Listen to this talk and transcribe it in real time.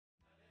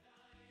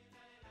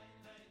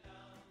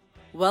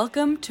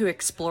Welcome to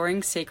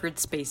Exploring Sacred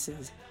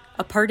Spaces,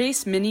 a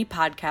Pardes mini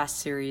podcast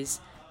series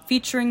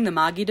featuring the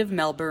Maggid of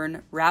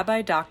Melbourne,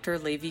 Rabbi Dr.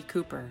 Levi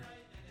Cooper.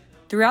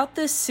 Throughout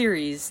this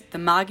series, the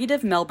Maggid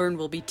of Melbourne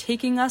will be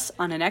taking us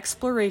on an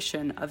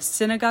exploration of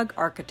synagogue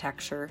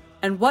architecture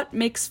and what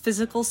makes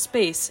physical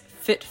space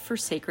fit for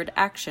sacred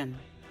action.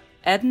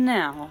 And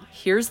now,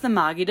 here's the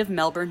Maggid of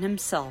Melbourne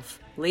himself,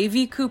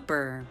 Levi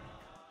Cooper.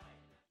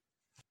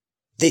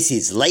 This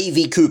is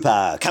Levi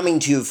Cooper coming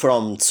to you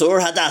from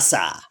Tzur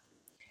Hadassah.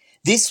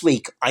 This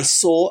week I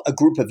saw a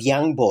group of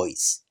young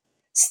boys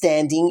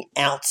standing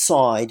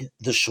outside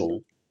the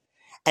shul,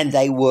 and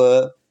they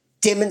were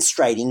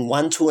demonstrating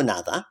one to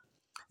another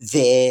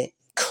their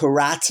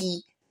karate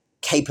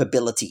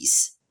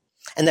capabilities.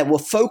 And they were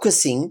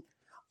focusing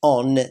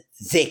on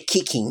their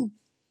kicking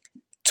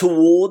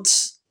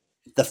towards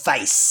the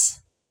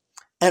face.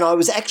 And I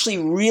was actually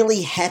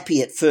really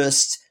happy at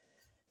first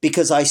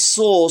because I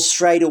saw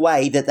straight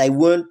away that they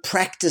weren't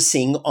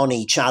practicing on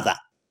each other.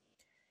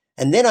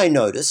 And then I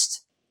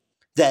noticed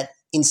that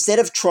instead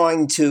of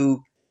trying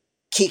to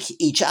kick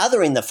each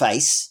other in the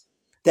face,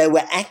 they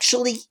were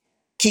actually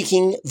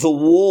kicking the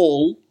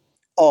wall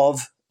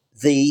of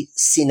the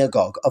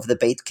synagogue, of the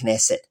Beit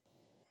Knesset.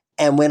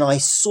 And when I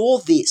saw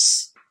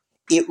this,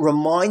 it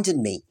reminded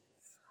me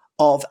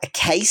of a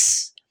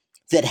case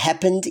that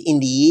happened in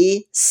the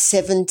year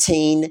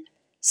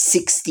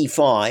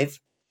 1765,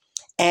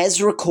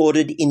 as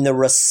recorded in the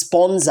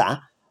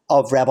responsa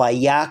of Rabbi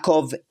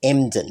Yaakov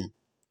Emden.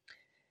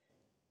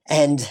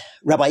 And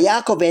Rabbi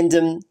Yaakov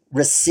Emden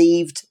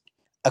received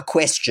a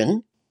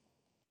question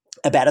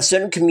about a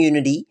certain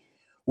community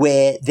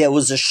where there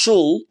was a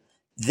shul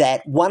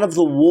that one of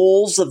the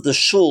walls of the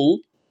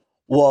shul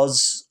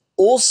was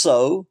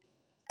also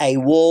a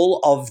wall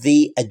of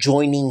the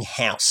adjoining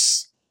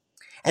house.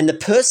 And the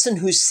person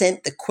who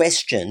sent the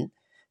question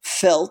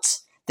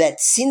felt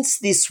that since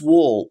this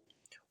wall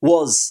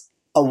was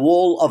a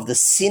wall of the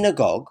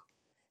synagogue,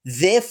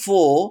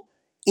 therefore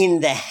in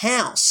the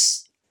house,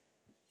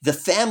 the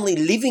family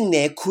living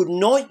there could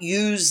not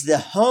use the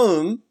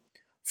home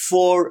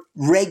for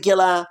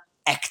regular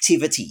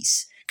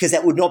activities because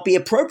that would not be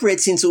appropriate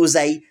since it was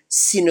a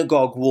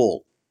synagogue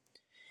wall.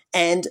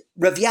 And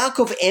Rav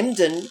Yaakov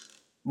Emden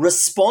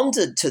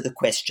responded to the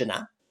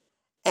questioner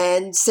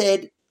and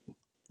said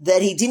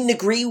that he didn't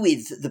agree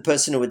with the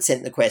person who had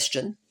sent the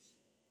question,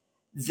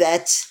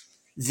 that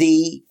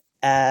the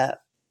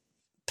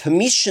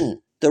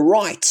permission, the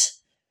right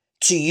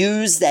to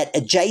use that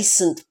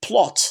adjacent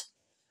plot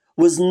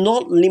was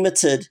not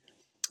limited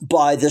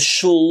by the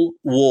shul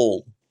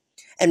wall.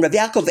 And Rav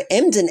Yaakov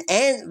Emden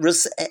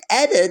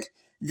added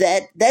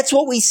that that's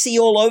what we see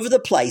all over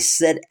the place,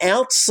 that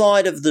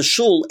outside of the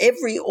shul,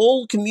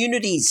 all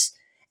communities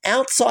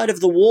outside of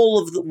the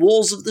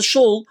walls of the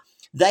shul,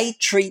 they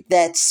treat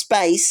that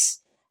space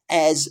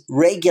as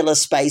regular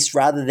space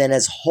rather than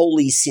as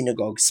holy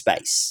synagogue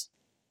space.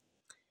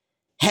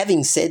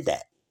 Having said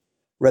that,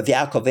 Rav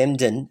Yaakov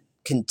Emden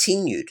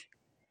continued,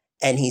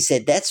 and he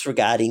said that's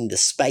regarding the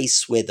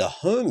space where the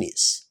home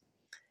is.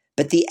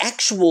 But the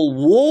actual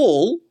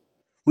wall,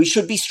 we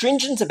should be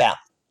stringent about,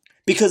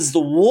 because the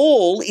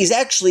wall is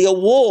actually a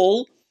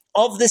wall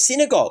of the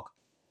synagogue,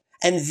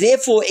 and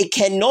therefore it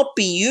cannot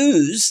be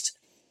used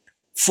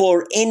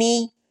for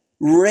any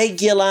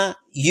regular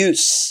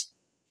use.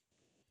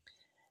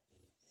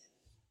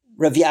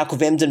 Rav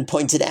Yaakov Emden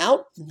pointed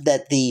out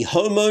that the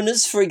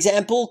homeowners, for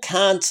example,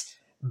 can't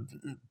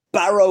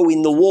burrow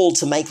in the wall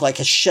to make like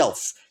a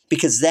shelf,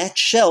 because that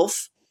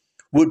shelf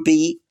would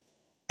be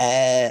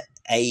a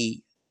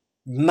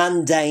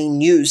mundane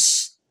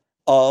use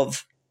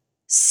of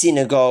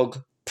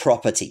synagogue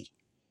property.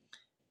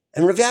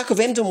 And Rav Yaakov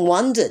Emden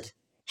wondered,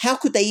 how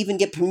could they even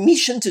get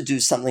permission to do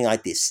something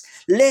like this?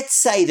 Let's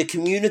say the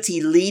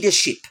community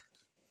leadership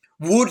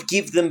would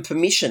give them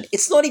permission.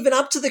 It's not even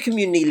up to the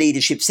community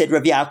leadership, said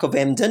Rav Yaakov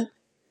Emden,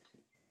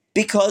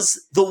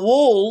 because the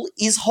wall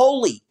is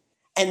holy,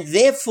 and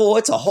therefore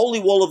it's a holy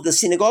wall of the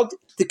synagogue.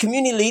 The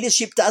community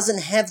leadership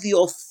doesn't have the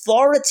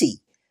authority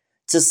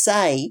to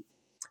say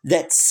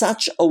that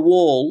such a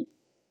wall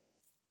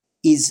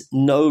is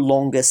no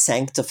longer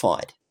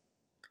sanctified.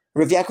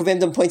 Rav Yaakov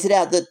Emden pointed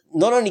out that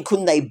not only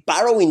couldn't they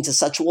burrow into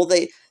such a wall,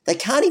 they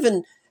can't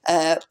even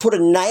put a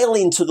nail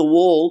into the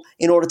wall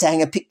in order to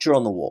hang a picture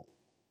on the wall.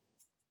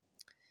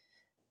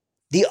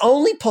 The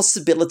only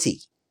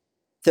possibility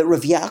that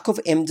Rav Yaakov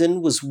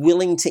Emden was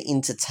willing to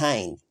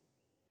entertain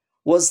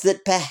was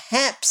that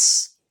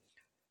perhaps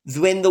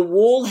when the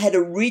wall had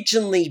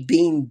originally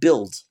been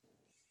built,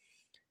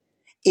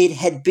 it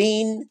had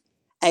been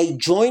a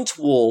joint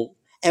wall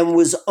and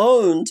was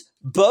owned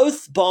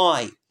both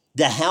by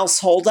the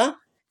householder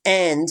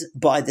and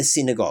by the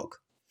synagogue.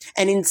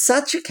 And in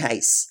such a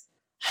case,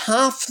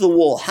 half the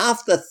wall,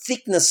 half the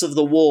thickness of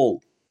the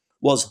wall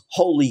was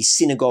holy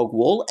synagogue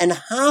wall, and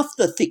half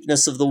the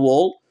thickness of the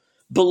wall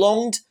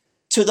belonged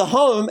to the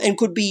home and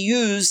could be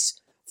used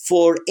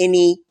for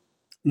any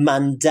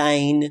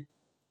mundane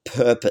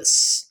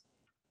purpose.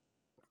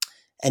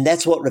 And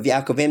that's what Rav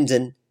Yaakov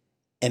Emden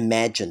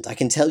imagined. I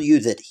can tell you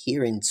that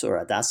here in Tzur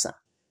Hadassah,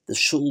 the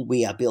shul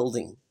we are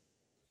building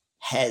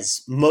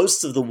has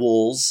most of the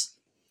walls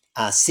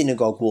are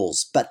synagogue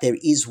walls, but there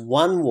is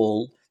one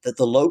wall that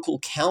the local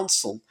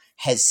council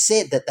has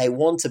said that they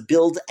want to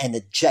build an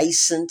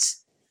adjacent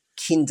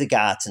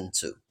kindergarten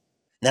to.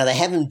 Now, they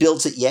haven't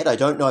built it yet. I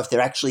don't know if they're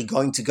actually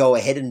going to go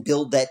ahead and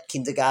build that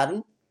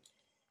kindergarten.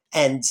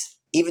 And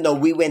even though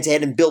we went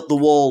ahead and built the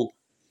wall,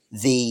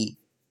 the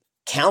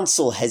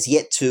council has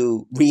yet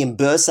to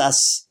reimburse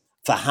us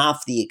for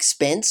half the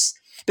expense.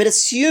 But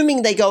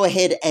assuming they go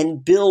ahead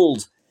and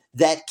build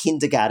that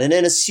kindergarten,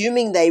 and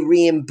assuming they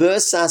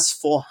reimburse us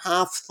for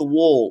half the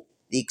wall,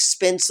 the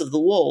expense of the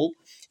wall,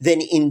 then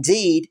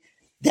indeed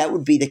that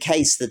would be the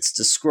case that's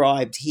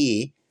described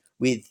here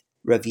with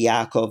Rav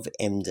Yaakov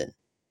Emden.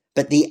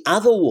 But the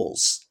other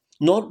walls,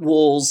 not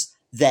walls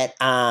that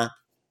are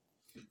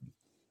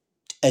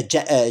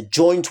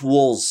joint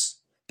walls,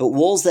 but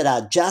walls that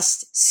are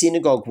just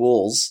synagogue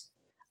walls,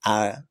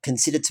 are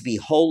considered to be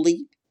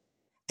holy,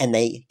 and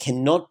they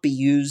cannot be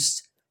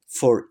used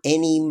for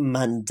any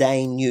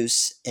mundane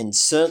use, and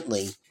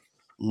certainly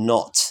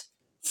not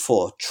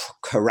for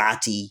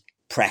karate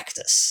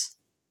practice.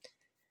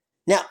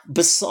 Now,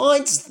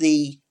 besides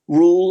the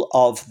rule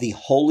of the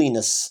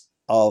holiness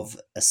of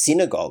a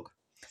synagogue,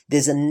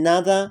 there's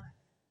another,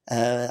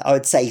 I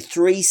would say,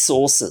 three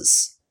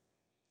sources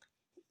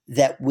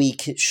that we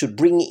should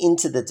bring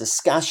into the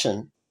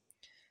discussion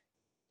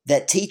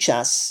that teach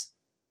us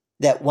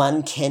that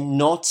one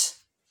cannot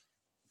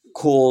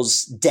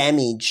cause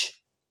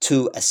damage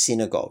to a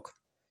synagogue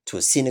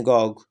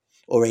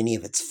or any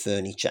of its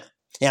furniture.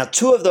 Now,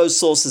 two of those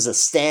sources are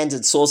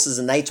standard sources,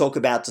 and they talk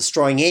about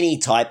destroying any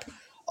type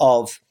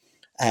of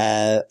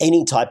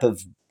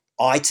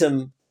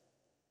item.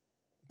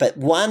 But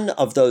one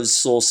of those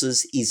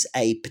sources is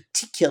a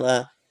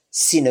particular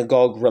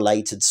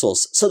synagogue-related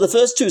source. So the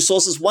first two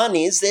sources, one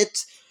is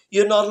that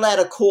you're not allowed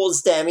to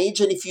cause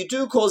damage, and if you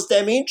do cause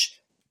damage,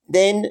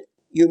 then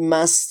you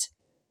must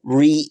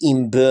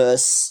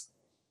reimburse,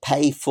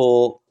 pay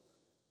for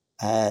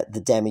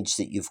the damage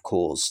that you've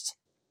caused.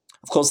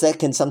 Of course, that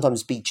can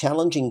sometimes be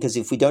challenging because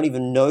if we don't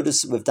even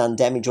notice we've done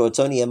damage, or it's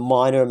only a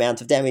minor amount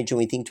of damage, and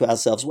we think to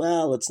ourselves,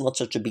 well, it's not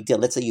such a big deal.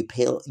 Let's say you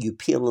peel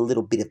a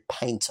little bit of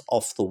paint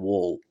off the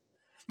wall.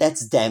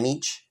 That's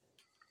damage.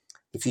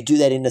 If you do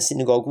that in a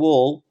synagogue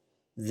wall,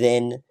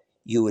 then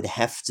you would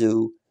have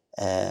to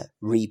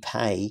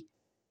repay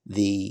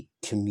the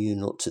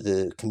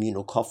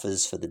communal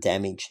coffers for the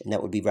damage, and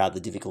that would be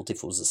rather difficult if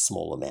it was a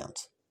small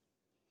amount.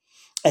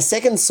 A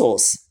second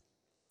source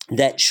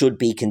that should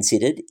be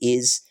considered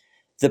is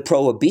the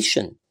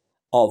prohibition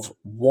of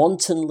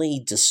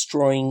wantonly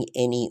destroying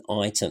any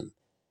item.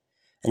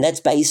 And that's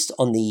based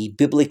on the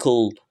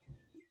biblical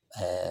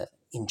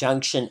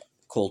injunction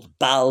called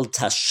Bal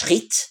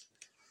Tashchit,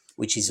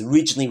 which is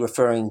originally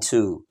referring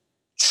to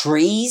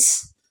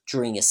trees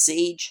during a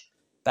siege,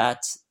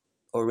 but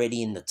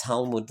already in the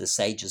Talmud, the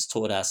sages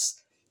taught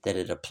us that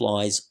it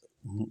applies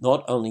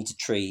not only to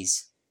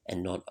trees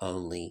and not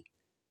only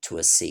to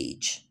a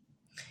siege.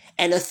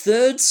 And a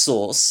third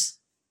source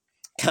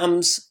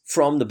comes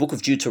from the book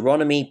of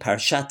Deuteronomy,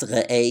 Parshat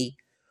Re'eh,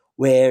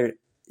 where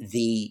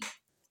the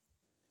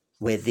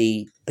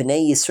Bnei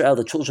Yisrael,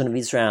 the children of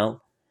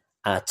Israel,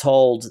 are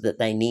told that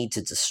they need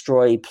to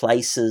destroy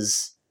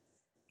places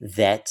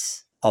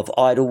of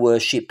idol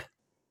worship,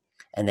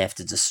 and they have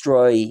to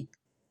destroy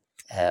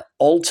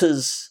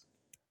altars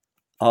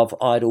of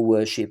idol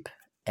worship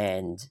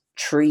and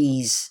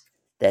trees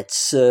that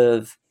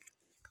serve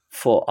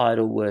for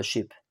idol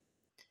worship.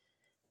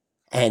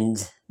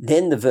 And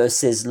then the verse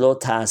says, Lo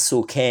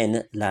ta'asu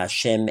ken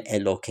la'Hashem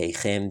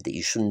Elokeichem, that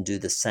you shouldn't do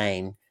the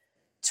same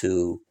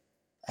to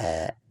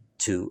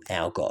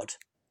our God.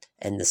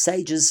 And the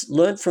sages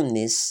learned from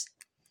this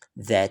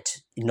that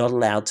you're not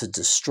allowed to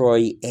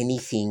destroy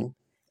anything,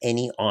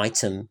 any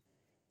item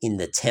in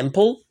the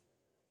temple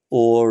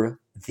or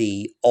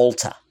the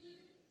altar.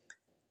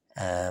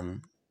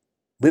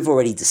 We've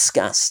already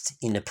discussed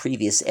in a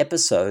previous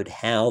episode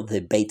how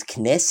the Beit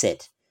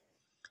Knesset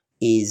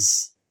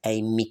is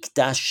a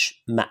mikdash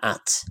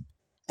ma'at,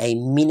 a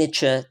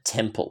miniature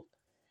temple,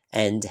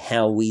 and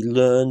how we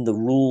learn the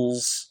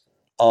rules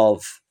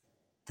of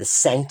the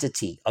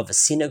sanctity of a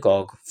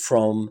synagogue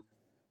from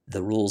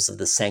the rules of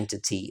the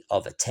sanctity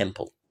of a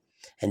temple.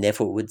 And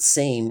therefore it would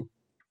seem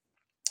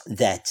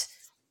that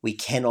we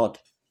cannot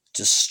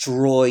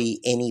destroy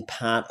any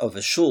part of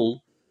a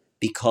shul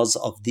because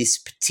of this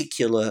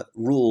particular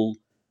rule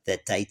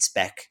that dates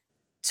back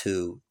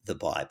to the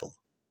Bible.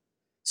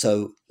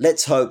 So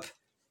let's hope,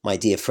 my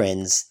dear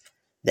friends,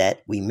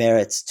 that we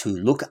merit to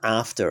look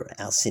after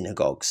our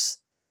synagogues,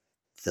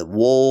 the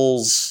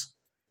walls,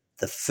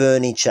 the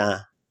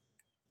furniture,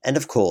 and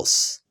of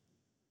course,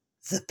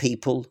 the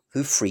people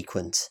who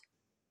frequent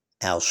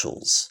our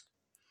shuls.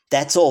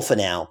 That's all for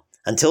now.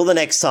 Until the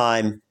next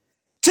time,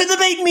 to the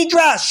Beit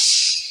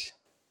Midrash!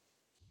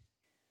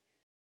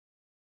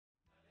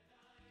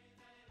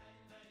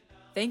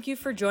 Thank you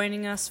for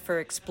joining us for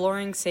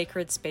Exploring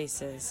Sacred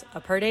Spaces, a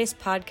Pardes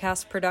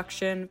podcast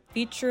production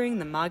featuring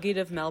the Maggid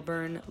of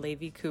Melbourne,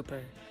 Levi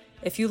Cooper.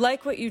 If you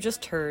like what you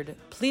just heard,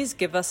 please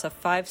give us a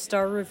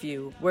 5-star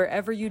review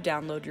wherever you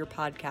download your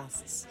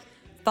podcasts.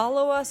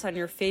 Follow us on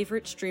your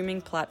favorite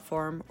streaming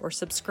platform or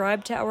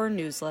subscribe to our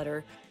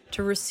newsletter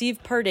to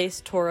receive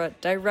Pardes Torah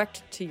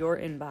direct to your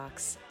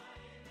inbox.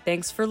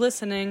 Thanks for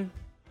listening.